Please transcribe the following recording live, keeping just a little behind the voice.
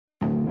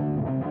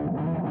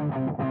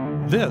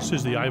This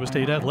is the Iowa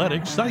State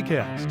Athletics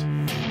SciCast.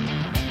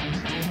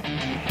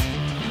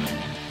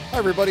 Hi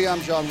everybody,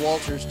 I'm John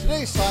Walters.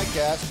 Today's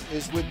SciCast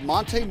is with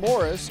Monte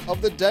Morris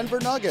of the Denver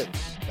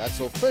Nuggets. That's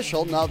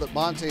official now that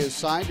Monte has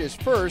signed his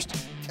first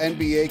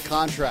NBA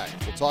contract.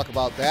 We'll talk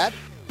about that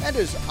and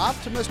his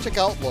optimistic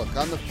outlook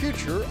on the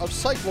future of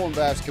Cyclone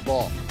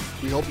basketball.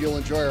 We hope you'll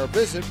enjoy our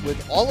visit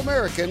with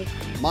All-American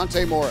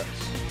Monte Morris.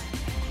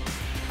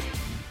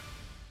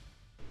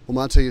 Well,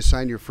 Monte, you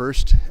signed your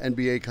first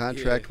NBA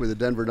contract with the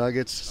Denver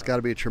Nuggets. It's got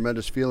to be a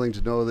tremendous feeling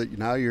to know that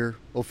now you're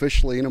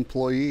officially an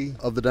employee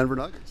of the Denver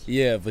Nuggets.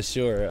 Yeah, for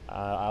sure.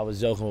 I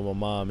was joking with my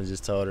mom and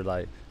just told her,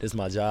 like, this is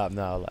my job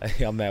now. Like,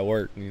 I'm at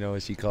work,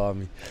 and she called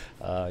me.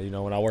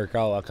 When I work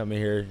out, I come in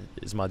here,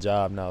 it's my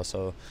job now.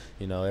 So,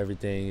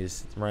 everything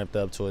is ramped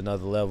up to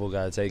another level.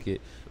 Got to take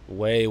it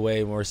way,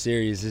 way more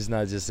serious. It's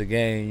not just a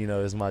game,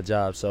 it's my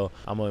job. So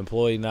I'm an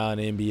employee now in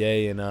the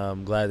NBA, and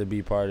I'm glad to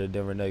be part of the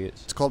Denver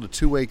Nuggets. It's called a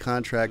two-way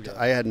contract.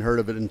 I hadn't heard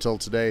of it until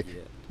today.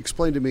 Yeah.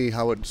 Explain to me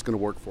how it's going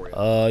to work for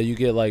you. You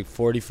get like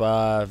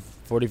 45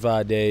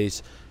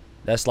 days.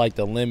 That's like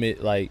the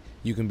limit. Like,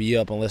 you can be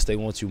up unless they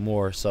want you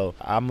more. So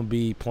I'm going to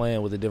be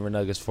playing with the Denver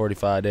Nuggets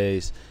 45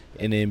 days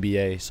in the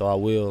NBA. So I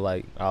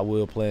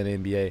will play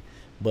in the NBA.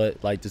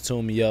 But, to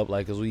tune me up,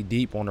 because we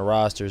deep on the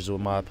rosters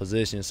with my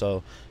position,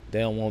 so they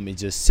don't want me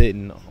just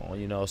sitting,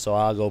 So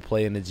I'll go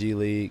play in the G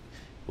League,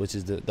 which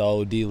is the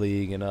OD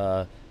League,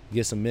 and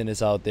get some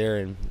minutes out there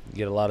and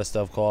get a lot of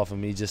stuff called for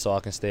me just so I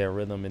can stay in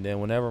rhythm. And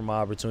then whenever my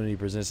opportunity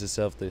presents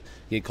itself to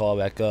get called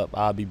back up,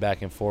 I'll be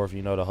back and forth,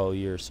 the whole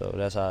year. So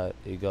that's how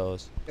it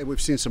goes. And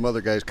we've seen some other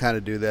guys kind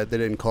of do that. They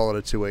didn't call it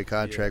a two-way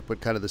contract,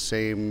 but kind of the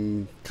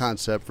same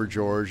concept for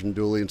George and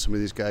Dooley and some of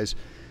these guys.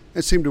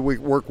 It seemed to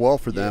work well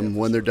for them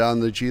when they're down in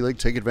the G League.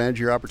 Take advantage of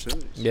your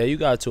opportunities. Yeah, you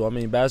got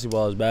to.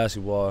 Basketball is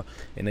basketball.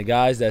 And the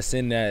guys that's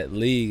in that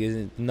league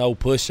isn't no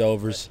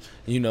pushovers.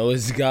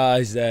 It's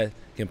guys that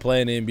can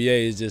play in the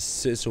NBA. It's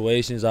just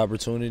situations,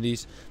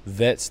 opportunities,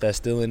 vets that's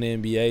still in the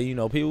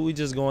NBA. People, we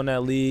just go in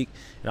that league,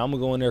 and I'm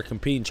going to go in there,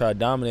 compete, and try to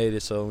dominate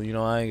it. So,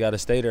 I ain't got to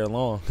stay there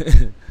long.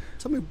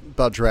 Tell me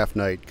about draft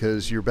night,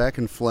 because you're back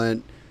in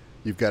Flint.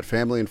 You've got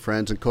family and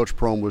friends, and Coach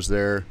Prohm was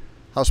there.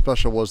 How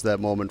special was that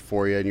moment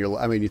for you? And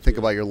you think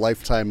about your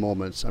lifetime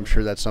moments. I'm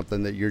sure that's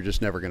something that you're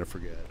just never going to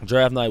forget.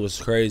 Draft night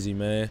was crazy,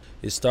 man.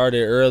 It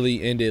started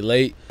early, ended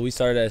late. We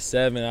started at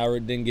 7. I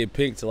didn't get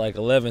picked till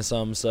 11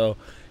 something, so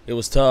it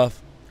was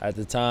tough at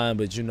the time.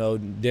 But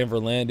Denver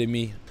landed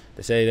me.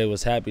 They say they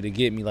was happy to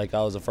get me, like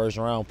I was a first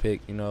round pick.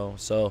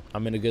 So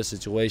I'm in a good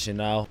situation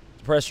now.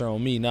 Pressure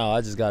on me now.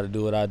 I just got to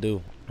do what I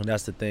do. And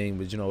that's the thing.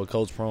 But, with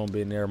Coach Prohm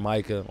being there,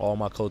 Micah, all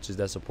my coaches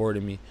that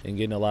supported me, and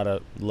getting a lot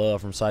of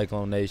love from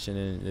Cyclone Nation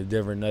and the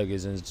Denver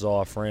Nuggets and it's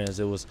all friends,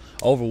 it was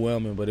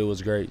overwhelming, but it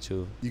was great,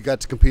 too. You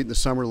got to compete in the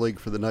Summer League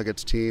for the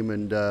Nuggets team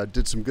and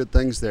did some good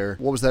things there.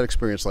 What was that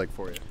experience like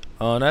for you?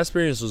 That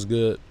experience was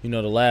good.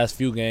 The last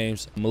few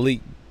games,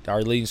 Malik,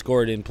 our leading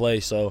scorer, didn't play,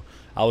 so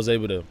I was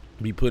able to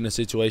be put in a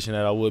situation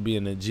that I would be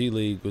in the G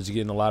League, was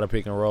getting a lot of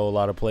pick and roll, a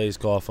lot of plays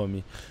called for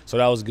me. So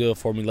that was good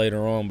for me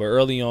later on. But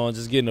early on,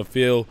 just getting a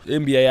feel,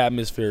 NBA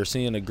atmosphere,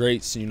 seeing the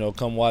greats,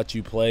 come watch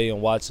you play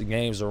and watch the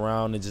games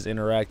around and just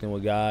interacting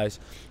with guys,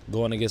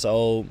 going against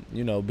old,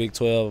 Big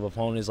 12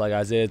 opponents like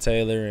Isaiah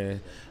Taylor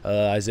and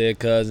Isaiah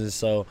Cousins.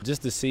 So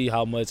just to see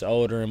how much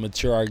older and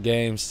mature our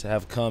games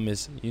have come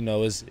is,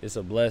 it's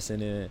a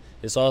blessing, and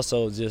it's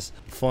also just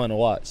fun to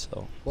watch.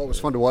 So. Well, it was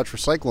fun to watch for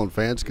Cyclone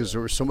fans because there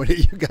were so many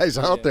of you guys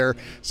out there.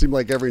 Seemed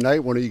like every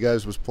night one of you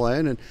guys was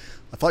playing, and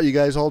I thought you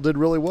guys all did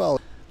really well.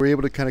 Were you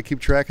able to kind of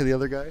keep track of the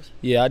other guys?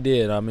 Yeah, I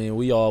did.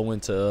 We all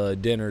went to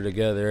dinner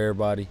together,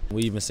 everybody.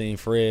 We even seen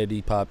Fred.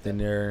 He popped in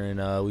there,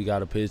 and we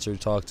got a picture,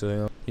 talked to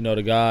him.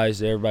 The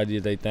guys, everybody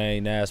did their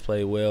thing. Nas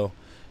played well.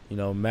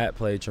 Matt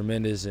played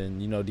tremendous,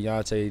 and,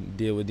 Deontay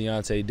did what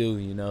Deontay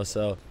do,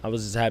 So I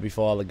was just happy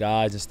for all the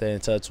guys and stay in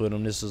touch with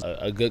them. This was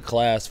a good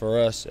class for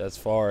us as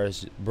far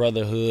as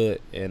brotherhood,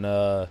 and,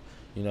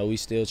 we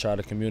still try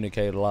to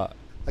communicate a lot.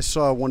 I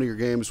saw one of your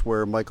games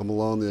where Michael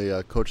Malone,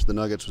 the coach of the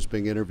Nuggets, was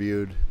being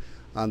interviewed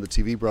on the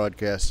TV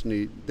broadcast,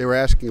 and they were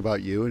asking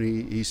about you,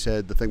 and he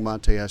said the thing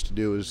Monte has to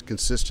do is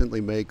consistently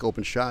make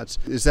open shots.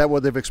 Is that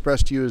what they've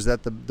expressed to you? Is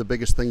that the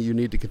biggest thing you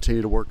need to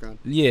continue to work on?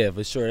 Yeah,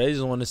 for sure. They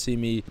just want to see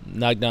me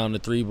knock down the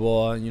 3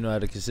 ball,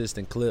 at a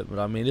consistent clip.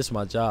 But, it's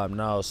my job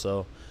now,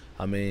 so,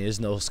 it's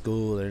no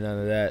school or none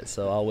of that.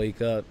 So I'll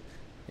wake up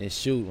and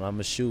shoot. I'm going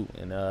to shoot.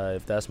 And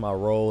if that's my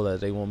role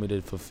that they want me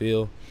to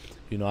fulfill,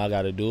 I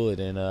got to do it.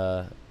 And,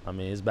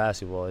 it's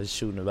basketball. It's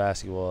shooting the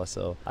basketball.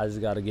 So I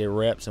just got to get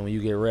reps, and when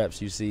you get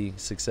reps, you see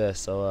success.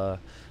 So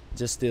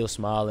just still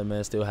smiling,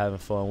 man, still having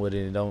fun with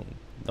it, and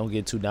don't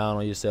get too down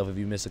on yourself if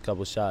you miss a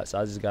couple shots.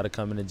 I just got to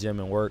come in the gym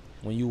and work.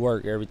 When you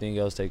work, everything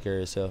else take care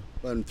of itself.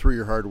 And through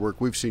your hard work,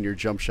 we've seen your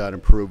jump shot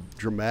improve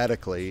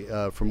dramatically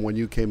from when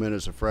you came in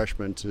as a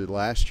freshman to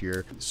last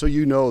year. So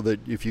that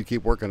if you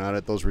keep working on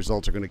it, those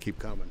results are going to keep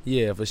coming.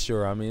 Yeah, for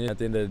sure. At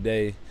the end of the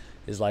day,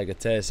 it's like a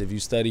test. If you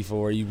study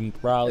for it, you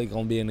probably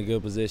going to be in a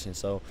good position.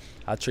 So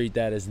I treat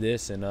that as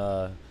this, and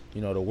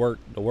the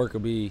work will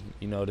be,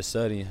 the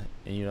studying,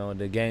 and,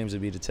 the games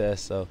will be the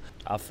test. So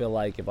I feel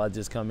like if I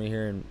just come in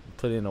here and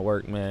put in the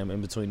work, man,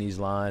 in between these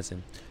lines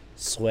and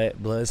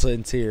sweat, blood, sweat,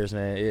 and tears,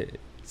 man,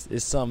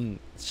 it's something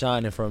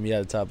shining from me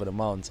at the top of the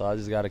mountain. So I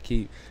just got to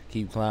keep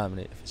climbing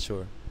it for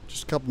sure.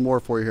 Just a couple more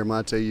for you here,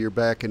 Monte. You're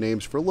back in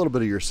Ames for a little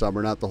bit of your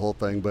summer, not the whole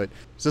thing, but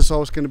is this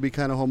always going to be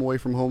kind of home away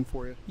from home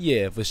for you?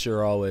 Yeah, for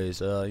sure,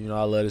 always. I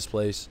love this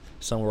place,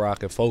 somewhere I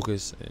can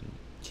focus and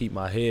keep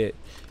my head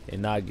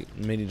and not get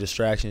many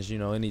distractions.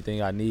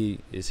 Anything I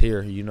need is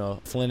here.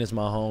 Flint is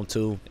my home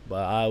too,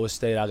 but Iowa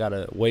State, I got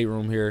a weight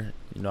room here.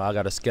 I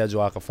got a schedule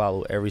I can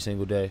follow every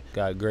single day.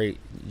 Got great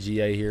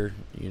GA here,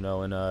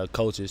 and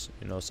coaches,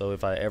 so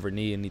if I ever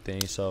need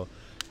anything. So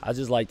I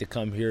just like to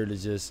come here to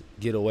just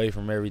get away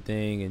from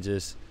everything and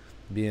just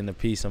be in the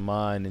peace of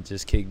mind and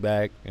just kick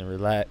back and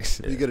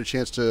relax. You get a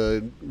chance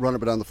to run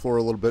up and down the floor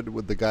a little bit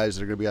with the guys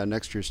that are going to be on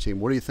next year's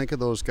team. What do you think of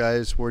those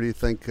guys? Where do you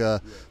think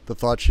the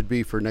thought should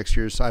be for next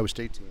year's Iowa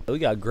State team? We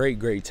got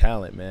great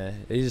talent,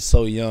 man. They're just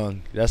so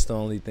young. That's the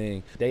only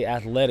thing. They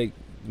athletic,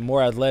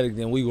 more athletic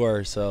than we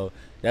were, so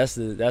that's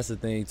the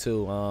thing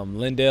too.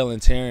 Lindell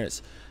and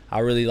Terrence, I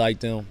really like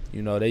them.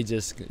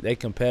 They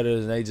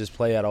competitors and they just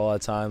play at an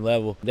all-time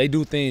level. They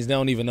do things they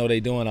don't even know they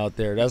doing out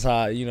there. That's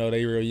how,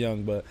 they real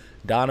young. But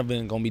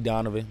Donovan gonna be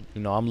Donovan.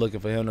 I'm looking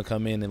for him to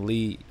come in and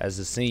lead as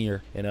a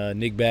senior. And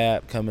Nick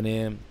Babb coming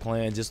in,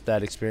 playing just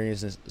that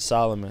experience. And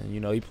Solomon,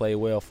 he played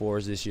well for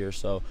us this year.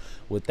 So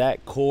with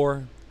that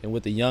core and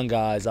with the young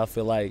guys, I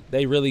feel like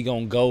they really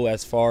gonna go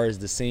as far as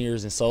the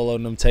seniors and Solo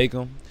and them take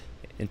them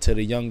until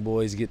the young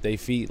boys get their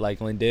feet. Like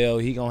Lindell,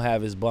 he gonna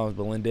have his bumps,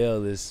 but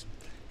Lindell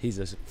he's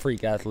a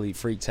freak athlete,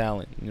 freak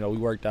talent. We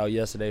worked out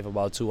yesterday for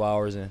about 2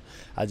 hours, and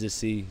I just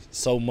see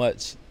so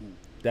much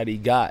that he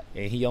got,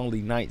 and he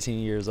only 19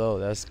 years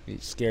old. That's the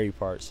scary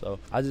part. So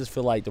I just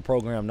feel like the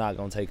program not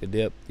going to take a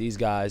dip. These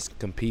guys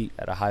compete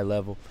at a high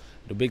level.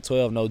 The Big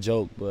 12, no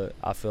joke, but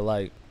I feel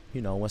like,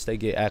 once they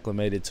get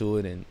acclimated to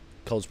it and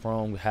Coach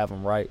Prohm have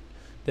them right,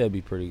 they'll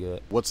be pretty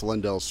good. What's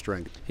Lindell's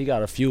strength? He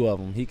got a few of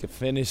them. He can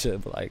finish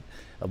it like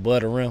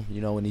above the rim,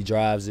 when he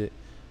drives it.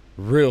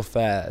 Real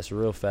fast.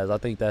 I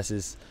think that's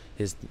his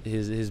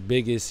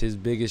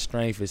biggest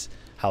strength is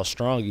how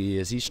strong he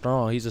is. He's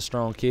strong. He's a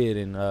strong kid,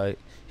 and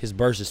his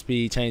burst of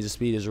speed, change of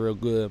speed is real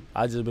good.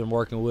 I just been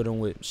working with him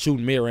with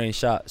shooting mid-range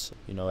shots.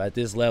 At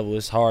this level,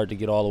 it's hard to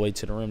get all the way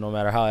to the rim, no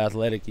matter how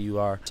athletic you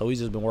are. So he's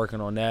just been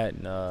working on that,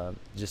 and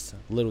just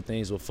little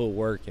things with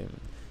footwork, and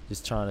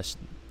just trying to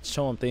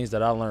show him things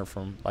that I learned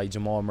from like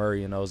Jamal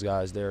Murray and those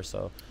guys there.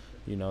 So,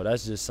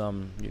 that's just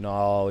something I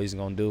always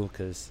gonna do,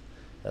 because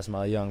that's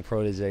my young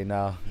protege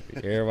now.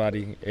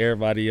 Everybody,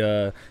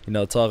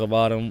 talk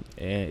about him,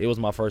 and it was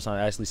my first time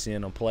actually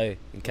seeing him play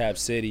in Cap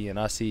City, and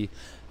I see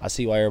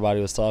why everybody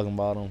was talking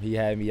about him. He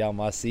had me out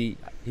my seat.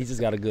 He just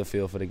got a good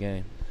feel for the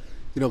game.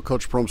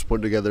 Coach Prohm's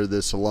putting together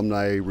this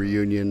alumni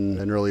reunion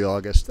in early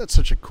August. That's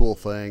such a cool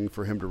thing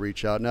for him to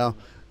reach out. Now,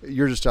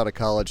 you're just out of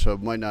college, so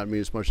it might not mean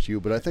as much to you,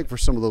 but I think for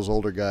some of those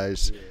older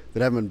guys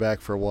that haven't been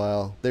back for a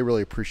while, they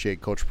really appreciate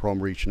Coach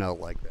Prohm reaching out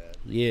like that.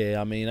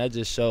 Yeah, that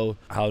just show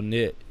how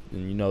knit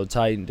and,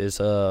 tight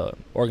this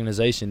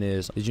organization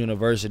is. This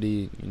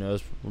university,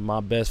 it's my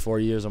best 4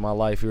 years of my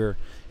life here,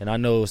 and I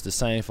know it's the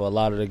same for a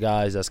lot of the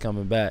guys that's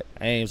coming back.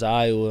 Ames,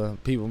 Iowa,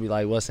 people be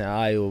like, what's in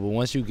Iowa? But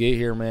once you get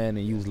here, man,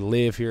 and you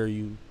live here,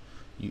 you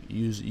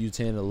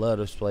tend to love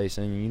this place,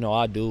 and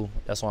I do.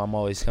 That's why I'm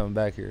always coming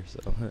back here.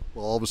 So.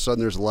 Well, all of a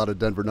sudden there's a lot of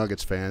Denver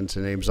Nuggets fans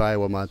in Ames,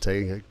 Iowa,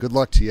 Monte. Good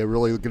luck to you.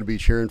 Really going to be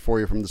cheering for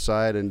you from the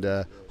side, and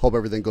hope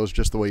everything goes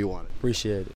just the way you want it. Appreciate it.